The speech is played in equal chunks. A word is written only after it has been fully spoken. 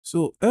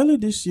So early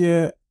this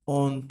year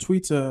on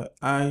Twitter,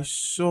 I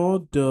saw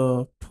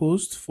the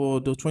post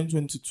for the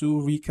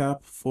 2022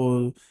 recap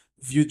for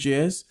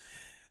Vue.js,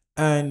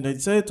 and I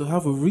decided to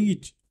have a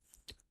read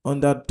on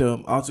that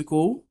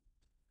article,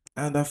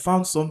 and I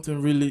found something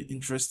really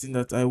interesting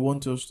that I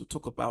want us to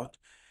talk about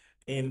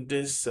in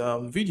this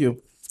video.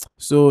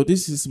 So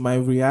this is my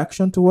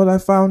reaction to what I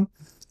found,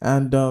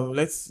 and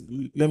let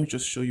me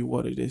just show you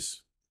what it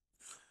is.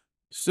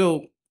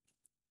 So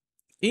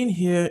in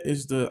here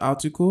is the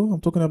article I'm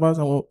talking about.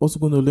 I'm also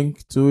going to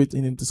link to it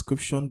in the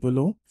description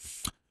below.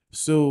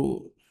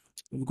 So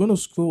we're going to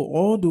scroll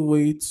all the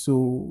way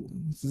to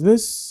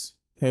this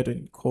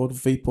heading called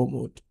Vapor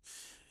Mode.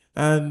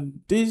 And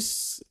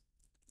this,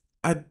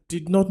 I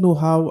did not know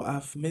how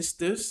I've missed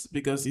this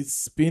because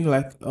it's been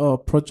like a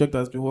project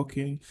that's been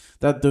working,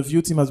 that the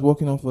Vue team has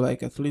working on for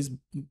like at least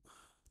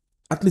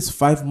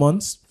 5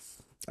 months.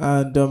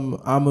 And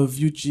I'm a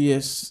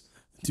Vue.js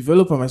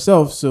developer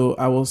myself, so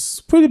I was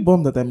pretty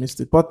bummed that I missed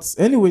it. But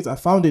anyways, I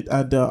found it,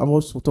 and I'm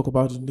also talk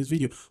about it in this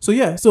video. So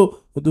yeah,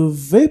 so the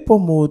Vapor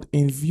mode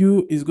in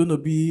Vue is going to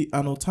be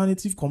an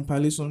alternative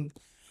compilation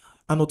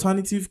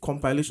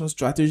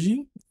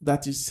strategy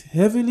that is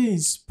heavily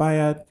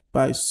inspired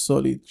by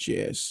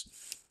Solid.js.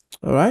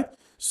 All right.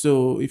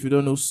 So if you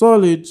don't know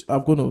Solid,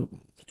 I'm gonna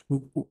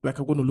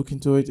look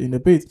into it in a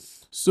bit.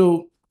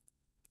 So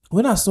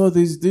when I saw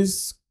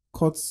this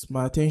caught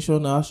my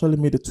attention. I actually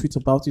made a tweet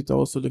about it. I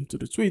also linked to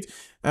the tweet,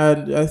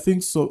 and I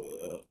think so.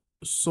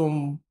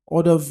 Some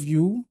other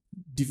Vue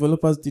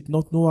developers did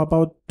not know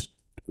about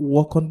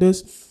work on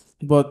this,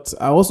 but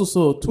I also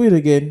saw a tweet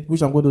again,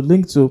 which I'm going to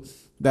link to.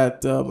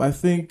 That I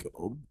think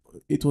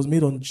it was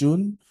made on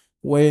June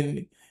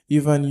when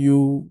even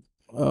you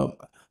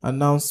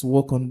announced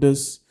work on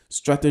this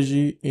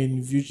strategy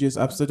in Vue.js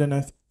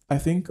Amsterdam. I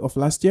think of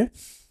last year.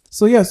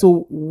 So yeah,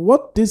 so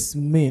what this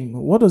mean?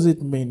 What does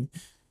it mean?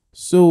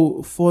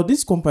 So for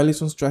this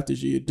compilation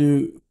strategy,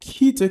 the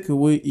key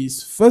takeaway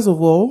is, first of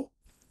all,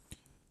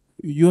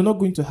 you're not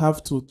going to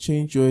have to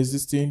change your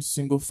existing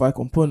single file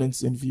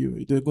components in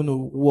Vue. They're going to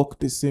work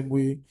the same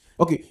way.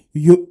 Okay,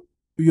 you're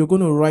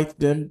going to write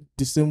them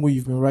the same way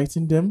you've been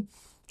writing them.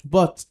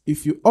 But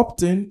if you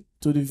opt in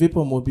to the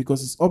Vapor mode,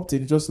 because it's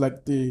opt-in just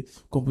like the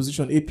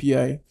composition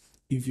API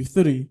in Vue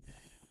 3,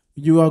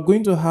 you are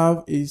going to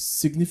have a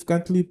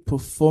significantly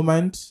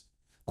performant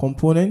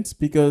component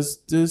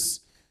because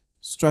this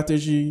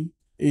strategy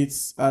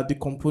it's at the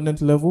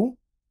component level.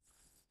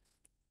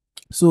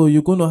 So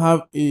you're going to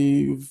have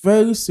a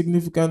very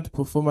significant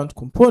performant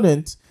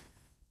component,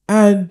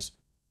 and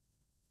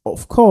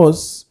of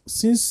course,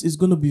 since it's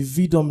going to be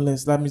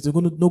VDOM-less, that means they're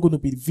not going to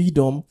be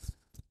VDOM.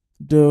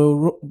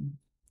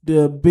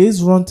 The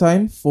base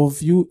runtime for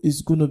Vue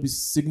is going to be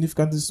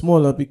significantly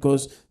smaller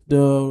because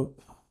the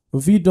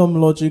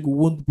VDOM logic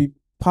won't be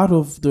part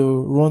of the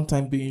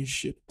runtime being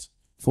shipped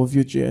for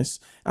Vue.js,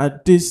 and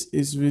this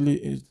is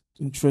really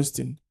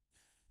interesting.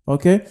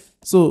 Okay,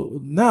 so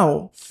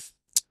now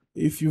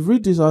if you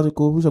read this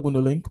article, which I'm going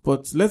to link,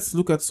 but let's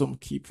look at some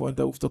key points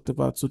that we've talked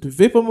about. So the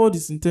Vapor mode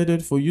is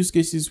intended for use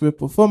cases where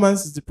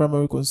performance is the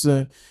primary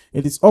concern.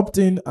 It is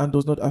opt-in and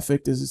does not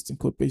affect existing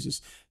code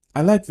bases.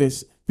 I like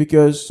this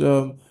because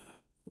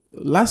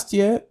last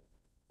year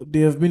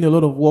there have been a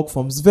lot of work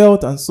from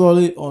Svelte and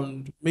Solid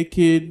on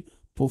making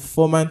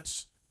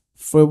performant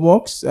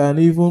frameworks and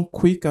even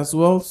quick as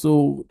well.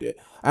 So,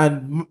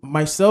 and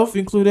myself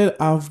included,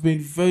 I've been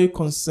very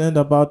concerned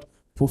about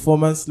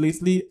performance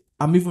lately.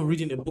 I'm even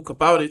reading a book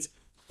about it.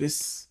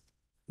 This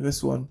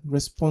one,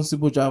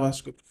 Responsible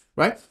JavaScript,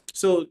 right?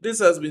 So this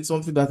has been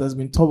something that has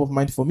been top of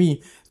mind for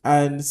me,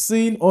 and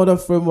seeing other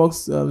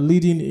frameworks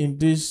leading in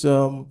this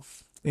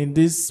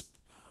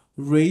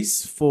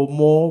race for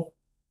more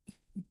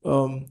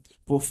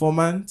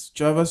performant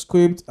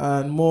JavaScript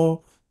and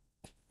more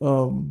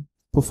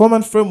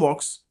performant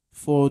frameworks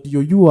for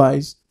your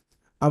UIs.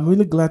 I'm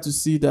really glad to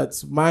see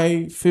that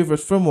my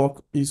favorite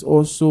framework is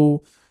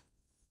also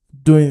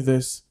doing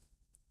this.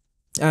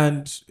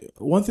 And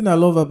one thing I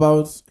love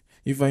about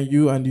even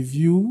you and the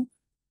Vue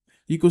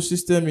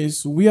ecosystem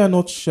is we are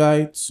not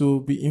shy to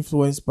be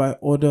influenced by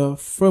other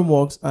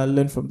frameworks and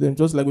learn from them.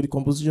 Just like with the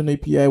composition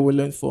API, we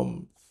learn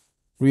from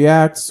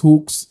React,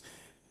 hooks,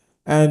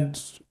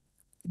 and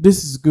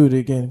this is good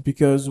again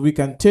because we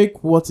can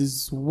take what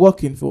is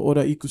working for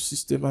other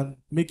ecosystem and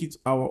make it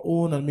our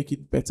own and make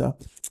it better.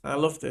 I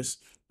love this.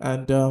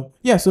 And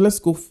yeah, so let's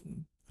go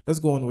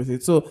on with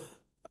it. So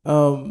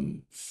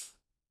the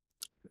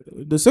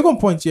second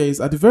point here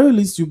is, at the very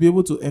least, you'll be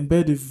able to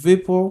embed the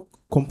Vapor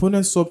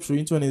component subtree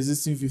into an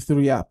existing Vue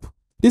 3 app.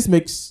 This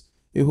makes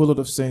a whole lot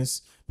of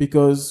sense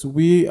because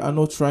we are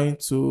not trying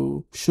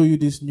to show you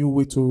this new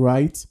way to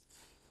write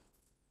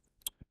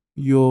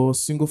your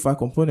single file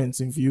components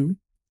in Vue.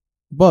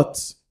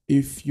 But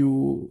if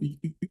you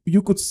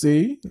could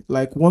say,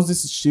 like, once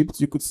this is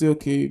shipped, you could say,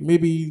 okay,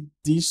 maybe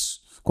this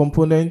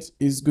component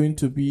is going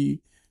to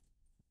be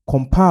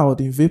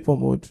compiled in Vapor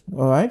mode,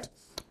 all right?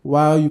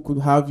 While you could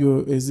have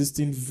your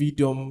existing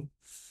VDOM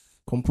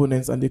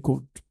components and they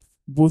could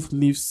both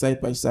live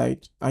side by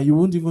side, and you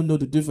won't even know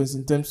the difference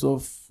in terms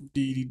of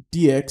the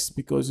DX,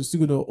 because you're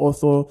still going to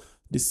author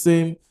the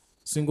same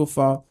single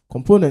file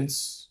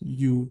components,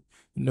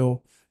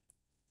 know.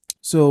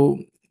 So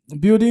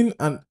building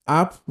an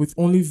app with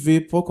only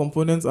Vapor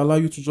components allow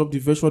you to drop the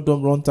virtual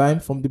DOM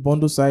runtime from the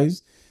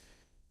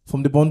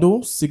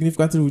bundle,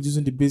 significantly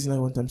reducing the baseline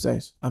runtime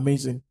size.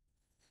 Amazing.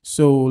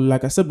 So,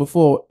 like I said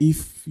before,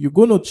 if you're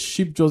going to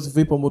ship just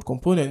Vapor mode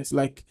components,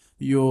 like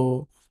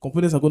your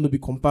components are going to be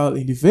compiled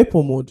in the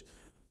Vapor mode,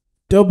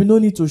 there'll be no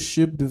need to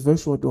ship the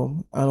virtual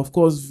DOM. And of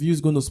course, Vue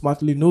is going to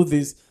smartly know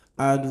this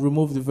and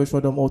remove the virtual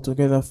DOM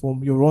altogether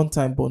from your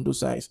runtime bundle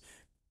size.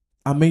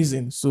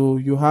 Amazing. So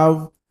you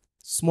have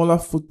smaller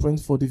footprint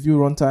for the Vue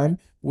runtime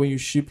when you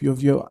ship your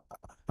Vue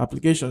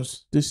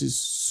applications. This is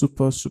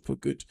super, super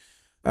good.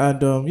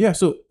 And yeah,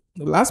 so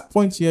the last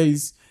point here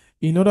is,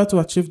 in order to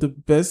achieve the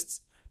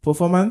best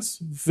performance,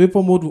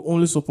 Vapor mode will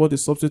only support a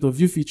subset of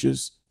Vue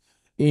features.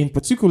 In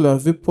particular,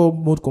 Vapor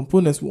mode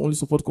components will only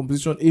support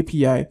composition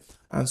API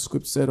and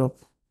script setup.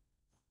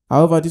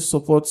 However, this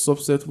support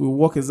subset will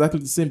work exactly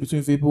the same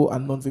between Vapor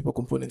and non-Vapor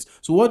components.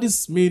 So what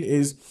this means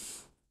is,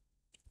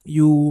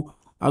 you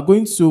are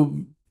going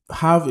to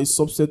have a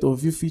subset of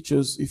Vue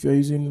features if you're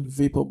using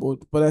Vapor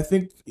mode. But I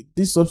think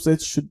this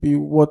subset should be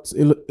what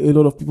a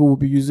lot of people will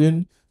be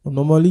using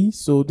normally,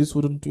 so this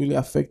wouldn't really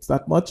affect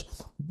that much.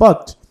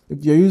 But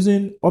if you're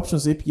using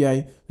Options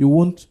API, you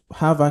won't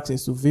have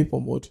access to Vapor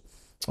mode.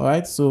 All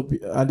right. So,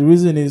 and the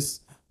reason is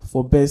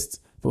for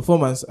best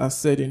performance, as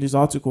said in this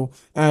article,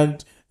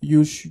 and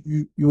you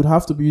would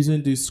have to be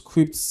using the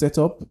script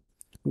setup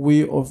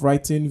way of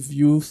writing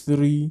Vue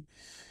 3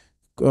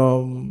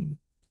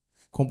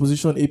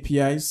 composition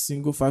API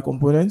single file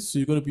components. So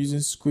you're going to be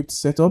using script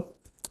setup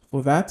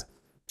for that,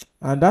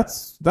 and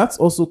that's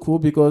also cool,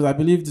 because I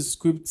believe the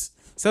script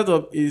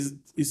setup is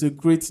a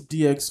great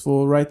DX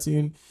for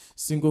writing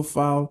single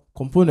file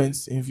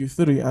components in Vue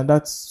 3, and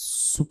that's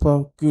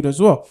super good as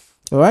well.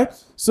 All right.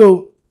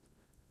 So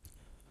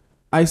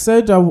I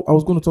said I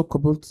was going to talk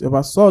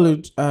about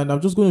Solid, and I'm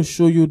just going to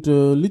show you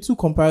the little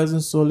comparison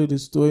Solid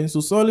is doing.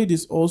 So Solid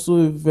is also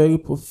a very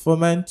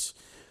performant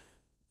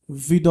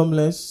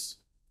VDOM-less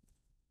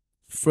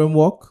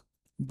framework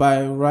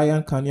by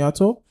Ryan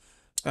Caniato,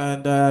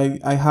 and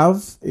I have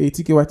a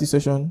TKYT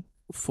session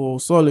for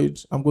Solid.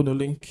 I'm going to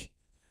link.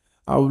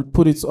 I will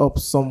put it up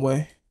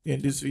somewhere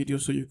in this video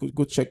so you could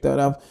go check that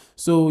out.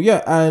 So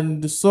yeah,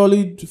 and the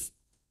Solid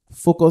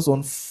focus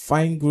on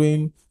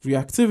fine-grained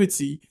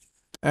reactivity,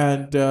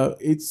 and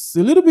it's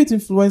a little bit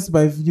influenced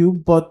by Vue,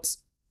 but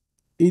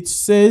it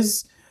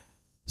says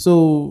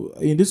so.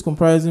 In this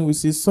comparison, we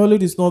see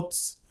Solid is not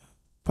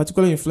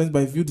particularly influenced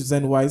by Vue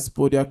design wise,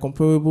 but they are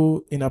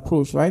comparable in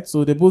approach, right?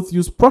 So they both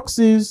use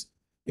proxies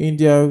in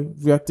their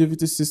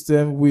reactivity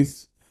system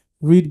with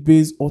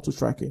read-based auto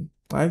tracking,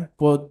 right?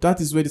 But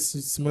that is where the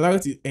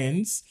similarity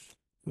ends.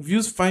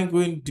 Vue's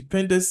fine-grained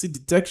dependency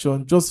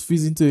detection just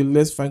feeds into a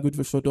less fine-grained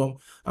virtual DOM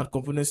and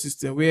component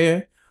system,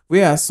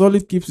 whereas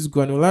Solid keeps its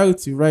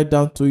granularity right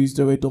down to its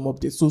direct DOM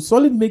updates. So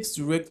Solid makes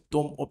direct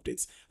DOM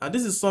updates, and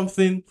this is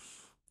something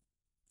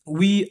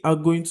we are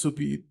going to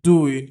be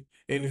doing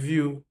in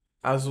Vue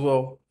as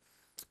well.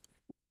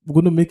 We're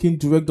going to making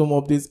direct DOM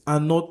updates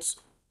and not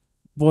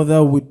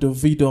bother with the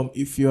VDOM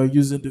if you are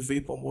using the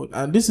Vapor mode,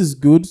 and this is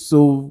good.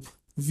 So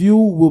Vue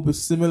will be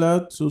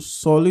similar to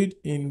Solid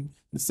in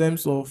the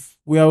sense of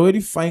we are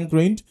already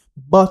fine-grained,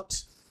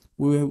 but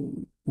we're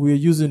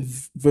using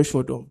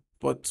virtual DOM.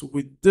 But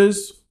with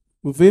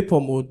with Vapor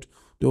mode,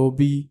 there will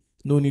be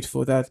no need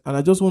for that. And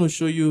I just want to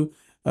show you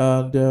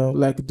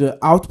the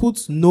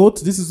output.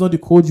 Note, this is not the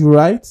code you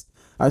write.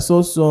 I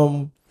saw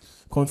some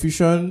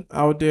confusion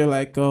out there,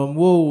 like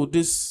whoa,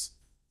 this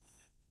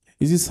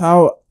is this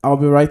how I'll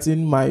be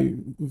writing my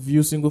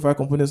Vue single file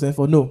components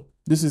for? No,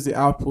 this is the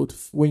output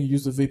when you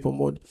use the Vapor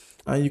mode,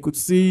 and you could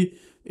see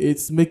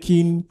it's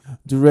making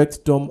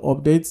direct DOM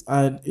updates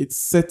and it's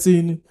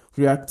setting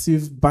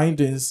reactive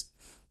bindings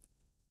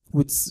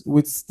with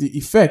the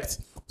effect.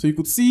 So you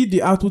could see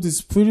the output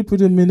is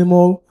pretty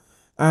minimal,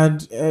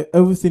 and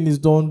everything is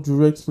done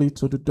directly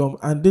to the DOM,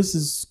 and this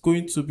is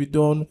going to be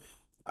done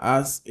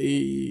at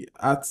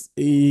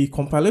a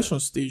compilation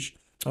stage.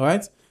 All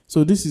right,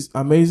 so this is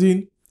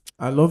amazing.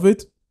 I love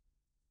it.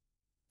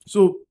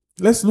 So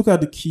let's look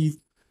at the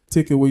key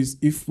takeaways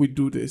if we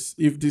do this,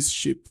 if this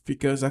ship,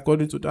 because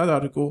according to that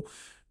article,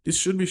 this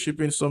should be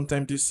shipping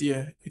sometime this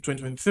year in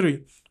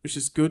 2023, which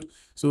is good.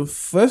 So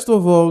first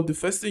of all, the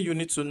first thing you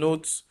need to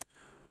note,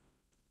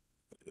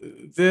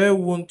 there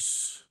won't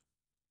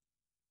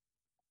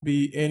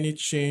be any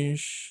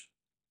change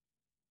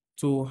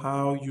to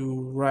how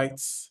you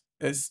write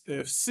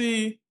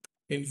SFC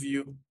in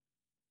Vue.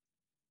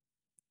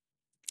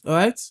 All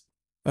right.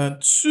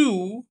 And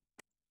two,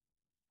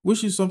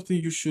 which is something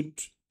you should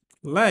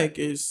like,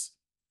 is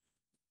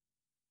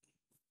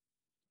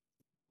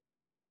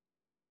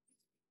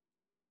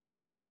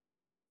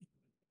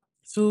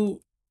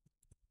so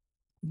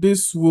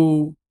this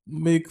will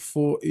make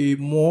for a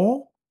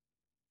more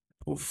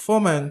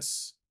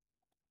performance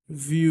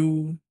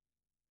Vue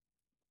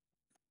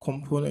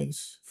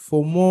components.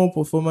 For more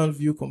performant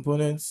Vue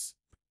components,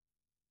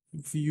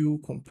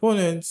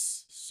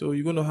 so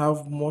you're going to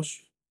have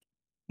much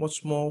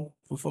more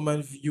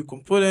performant Vue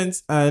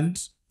components. And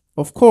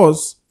of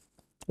course,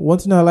 one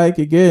thing I like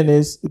again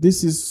is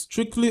this is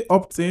strictly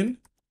opt-in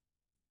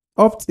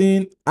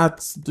at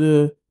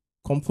the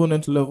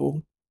component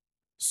level.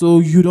 So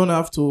you don't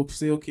have to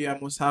say, okay, I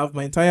must have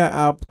my entire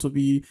app to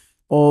be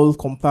all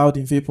compiled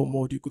in Vapor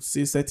mode. You could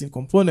say certain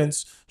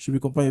components should be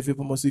compiled in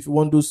Vapor mode. So if you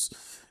want those,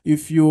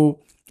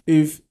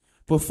 if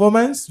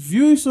performance,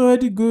 Vue is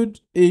already good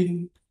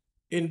in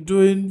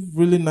doing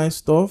really nice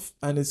stuff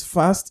and it's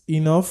fast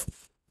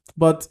enough.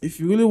 But if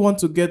you really want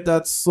to get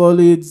that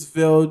solid,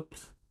 veiled,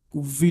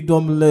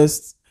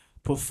 VDOM-less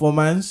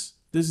performance,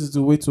 this is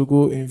the way to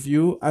go in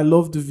Vue. I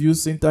love the Vue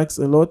syntax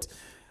a lot,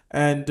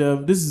 and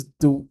this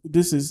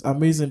is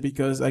amazing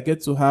because I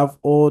get to have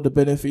all the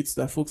benefits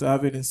that folks are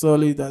having in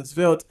Solid and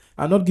Svelte,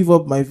 and not give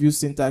up my Vue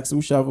syntax,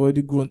 which I've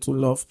already grown to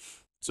love.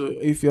 So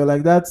if you're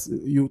like that,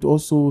 you'd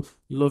also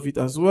love it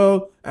as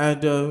well.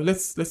 And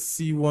let's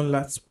see one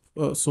last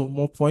some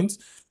more points.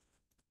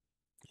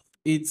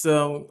 It's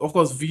of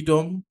course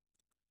VDOM,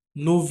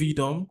 no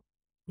VDOM,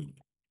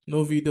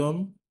 no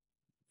VDOM,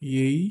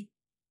 yay.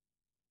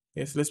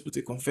 Yes, let's put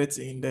a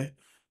confetti in there.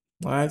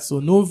 All right, so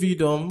no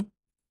VDOM,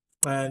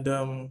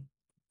 and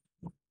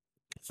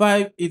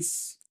 5,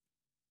 it's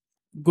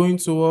going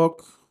to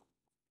work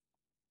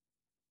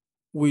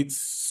with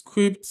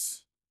script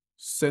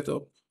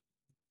setup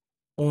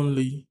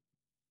only,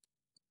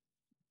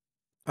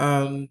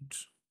 and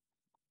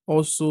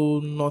also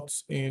not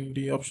in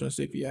the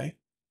options API.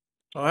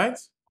 All right,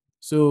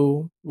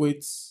 so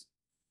with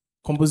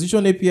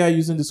composition API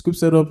using the script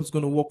setup, it's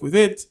going to work with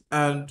it,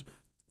 and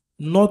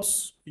not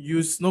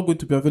going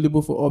to be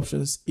available for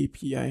options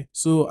API.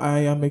 So I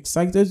am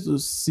excited to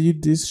see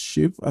this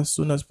ship as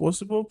soon as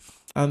possible,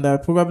 and I'll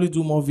probably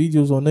do more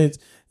videos on it.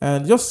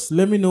 And just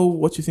let me know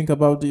what you think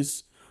about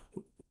this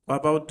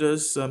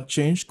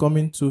change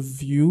coming to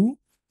Vue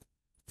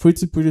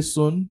pretty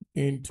soon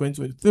in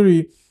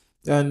 2023.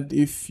 And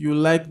if you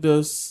like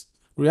this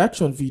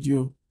reaction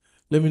video,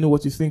 let me know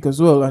what you think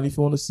as well. And if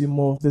you want to see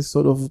more of this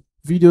sort of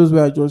videos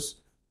where I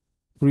just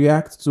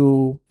react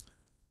to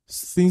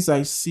things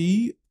I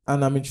see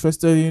and I'm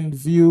interested in,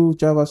 Vue,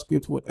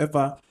 JavaScript,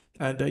 whatever.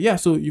 And yeah,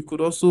 so you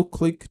could also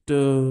click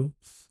the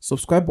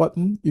subscribe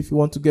button if you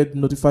want to get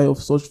notified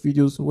of such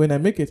videos when I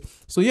make it.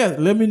 So yeah,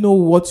 let me know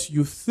what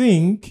you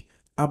think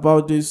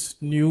about this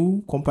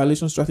new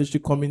compilation strategy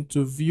coming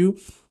to Vue,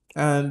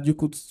 and you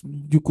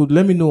could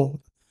let me know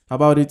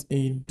about it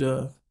in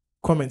the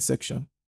comment section.